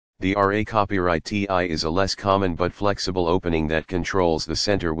The RA copyright TI is a less common but flexible opening that controls the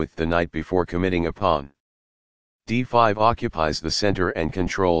center with the knight before committing a pawn. D5 occupies the center and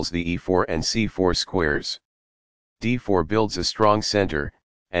controls the E4 and C4 squares. D4 builds a strong center,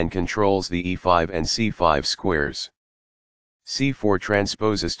 and controls the E5 and C5 squares. C4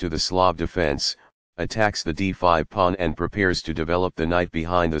 transposes to the Slav defense, attacks the D5 pawn and prepares to develop the knight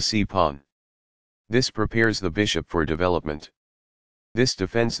behind the C pawn. This prepares the bishop for development. This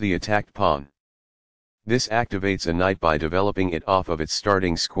defends the attacked pawn. This activates a knight by developing it off of its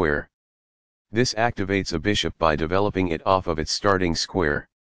starting square. This activates a bishop by developing it off of its starting square.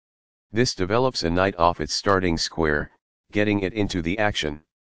 This develops a knight off its starting square, getting it into the action.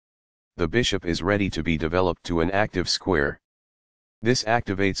 The bishop is ready to be developed to an active square. This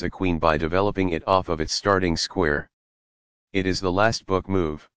activates a queen by developing it off of its starting square. It is the last book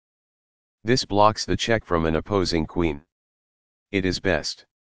move. This blocks the check from an opposing queen. It is best.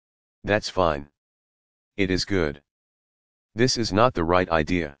 That's fine. It is good. This is not the right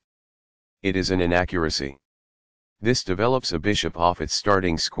idea. It is an inaccuracy. This develops a bishop off its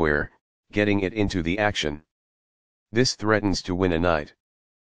starting square, getting it into the action. This threatens to win a knight.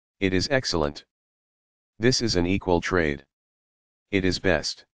 It is excellent. This is an equal trade. It is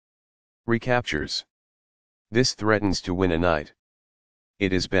best. Recaptures. This threatens to win a knight.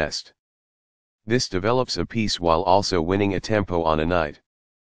 It is best. This develops a piece while also winning a tempo on a knight.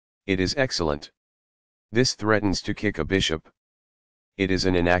 It is excellent. This threatens to kick a bishop. It is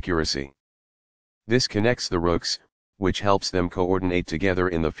an inaccuracy. This connects the rooks, which helps them coordinate together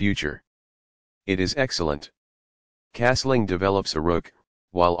in the future. It is excellent. Castling develops a rook,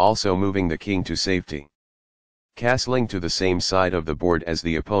 while also moving the king to safety. Castling to the same side of the board as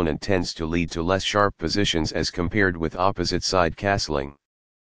the opponent tends to lead to less sharp positions as compared with opposite side castling.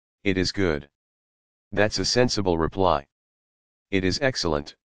 It is good. That's a sensible reply. It is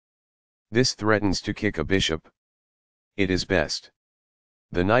excellent. This threatens to kick a bishop. It is best.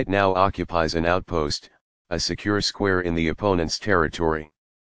 The knight now occupies an outpost, a secure square in the opponent's territory.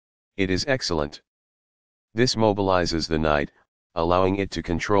 It is excellent. This mobilizes the knight, allowing it to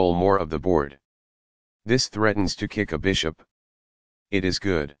control more of the board. This threatens to kick a bishop. It is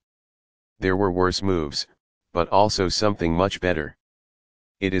good. There were worse moves, but also something much better.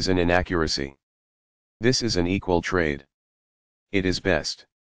 It is an inaccuracy. This is an equal trade. It is best.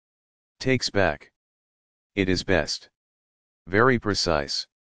 Takes back. It is best. Very precise.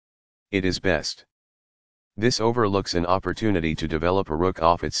 It is best. This overlooks an opportunity to develop a rook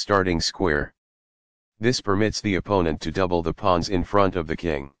off its starting square. This permits the opponent to double the pawns in front of the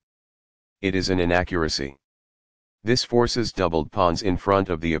king. It is an inaccuracy. This forces doubled pawns in front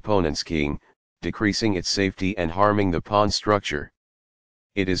of the opponent's king, decreasing its safety and harming the pawn structure.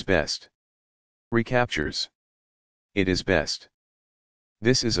 It is best. Recaptures. It is best.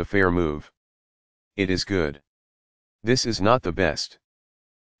 This is a fair move. It is good. This is not the best.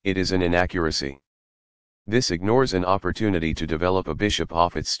 It is an inaccuracy. This ignores an opportunity to develop a bishop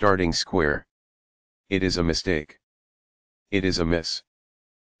off its starting square. It is a mistake. It is a miss.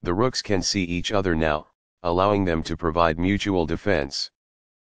 The rooks can see each other now, allowing them to provide mutual defense.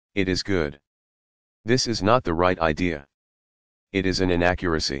 It is good. This is not the right idea. It is an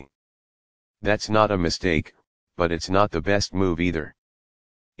inaccuracy. That's not a mistake, but it's not the best move either.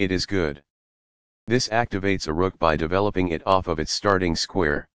 It is good. This activates a rook by developing it off of its starting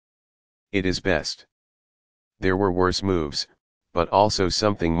square. It is best. There were worse moves, but also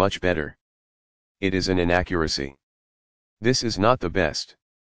something much better. It is an inaccuracy. This is not the best.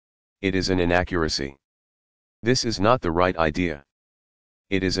 It is an inaccuracy. This is not the right idea.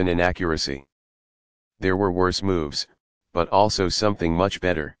 It is an inaccuracy. There were worse moves, but also something much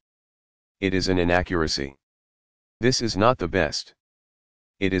better. It is an inaccuracy. This is not the best.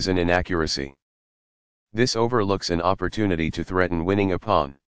 It is an inaccuracy. This overlooks an opportunity to threaten winning a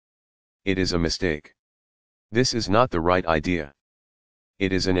pawn. It is a mistake. This is not the right idea.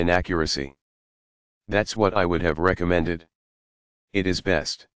 It is an inaccuracy. That's what I would have recommended. It is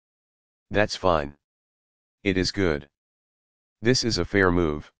best. That's fine. It is good. This is a fair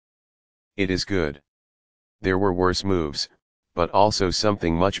move. It is good. There were worse moves, but also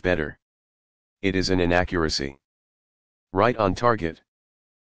something much better. It is an inaccuracy. Right on target.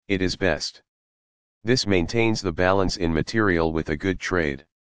 It is best. This maintains the balance in material with a good trade.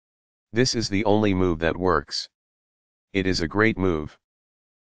 This is the only move that works. It is a great move.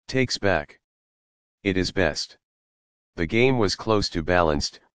 Takes back. It is best. The game was close to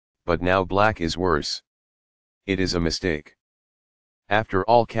balanced, but now black is worse. It is a mistake. After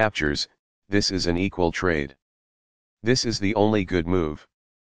all captures, this is an equal trade. This is the only good move.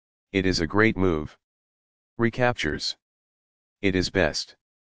 It is a great move. Recaptures. It is best.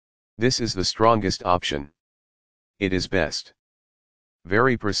 This is the strongest option. It is best.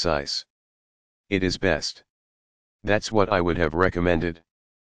 Very precise. It is best. That's what I would have recommended.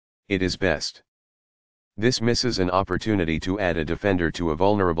 It is best. This misses an opportunity to add a defender to a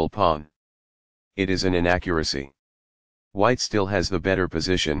vulnerable pawn. It is an inaccuracy. White still has the better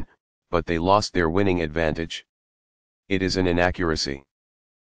position, but they lost their winning advantage. It is an inaccuracy.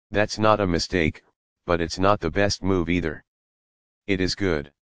 That's not a mistake, but it's not the best move either. It is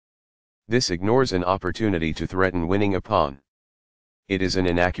good. This ignores an opportunity to threaten winning a pawn. It is an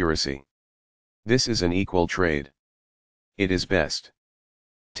inaccuracy. This is an equal trade. It is best.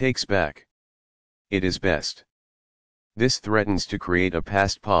 Takes back. It is best. This threatens to create a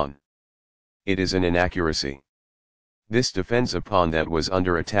passed pawn. It is an inaccuracy. This defends a pawn that was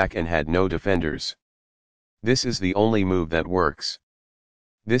under attack and had no defenders. This is the only move that works.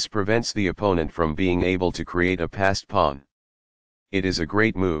 This prevents the opponent from being able to create a passed pawn. It is a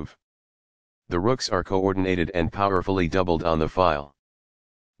great move. The rooks are coordinated and powerfully doubled on the file.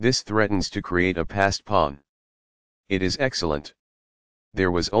 This threatens to create a passed pawn. It is excellent.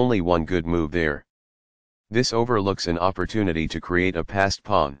 There was only one good move there. This overlooks an opportunity to create a passed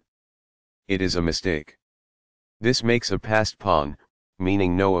pawn. It is a mistake. This makes a passed pawn,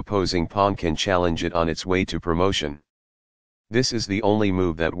 meaning no opposing pawn can challenge it on its way to promotion. This is the only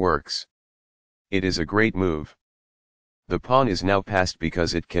move that works. It is a great move. The pawn is now passed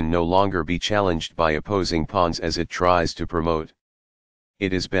because it can no longer be challenged by opposing pawns as it tries to promote.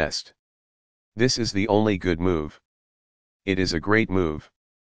 It is best. This is the only good move. It is a great move.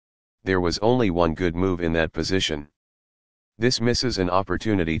 There was only one good move in that position. This misses an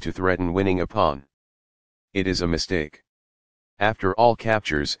opportunity to threaten winning a pawn. It is a mistake. After all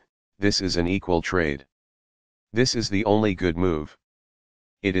captures, this is an equal trade. This is the only good move.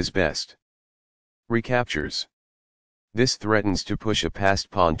 It is best. Recaptures. This threatens to push a passed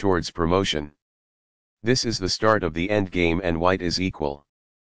pawn towards promotion. This is the start of the endgame and white is equal.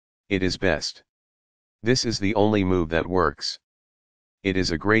 It is best. This is the only move that works. It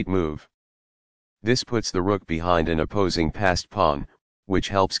is a great move. This puts the rook behind an opposing passed pawn, which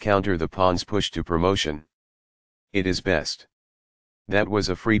helps counter the pawn's push to promotion. It is best. That was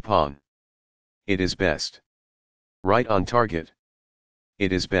a free pawn. It is best. Right on target.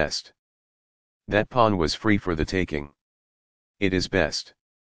 It is best. That pawn was free for the taking. It is best.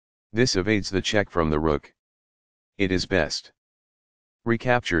 This evades the check from the rook. It is best.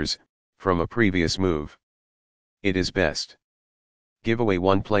 Recaptures, from a previous move. It is best. Giveaway.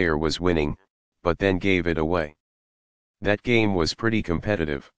 One player was winning, but then gave it away. That game was pretty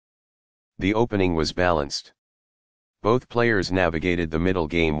competitive. The opening was balanced. Both players navigated the middle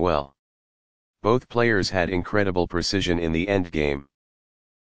game well. Both players had incredible precision in the endgame.